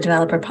listening to the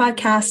Developer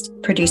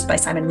Podcast, produced by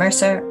Simon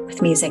Mercer,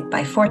 with music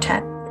by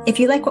Fortet. If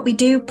you like what we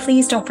do,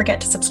 please don't forget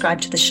to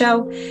subscribe to the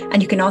show,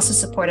 and you can also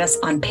support us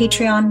on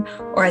Patreon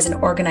or as an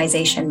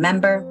organization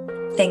member.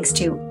 Thanks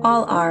to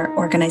all our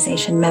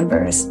organization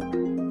members.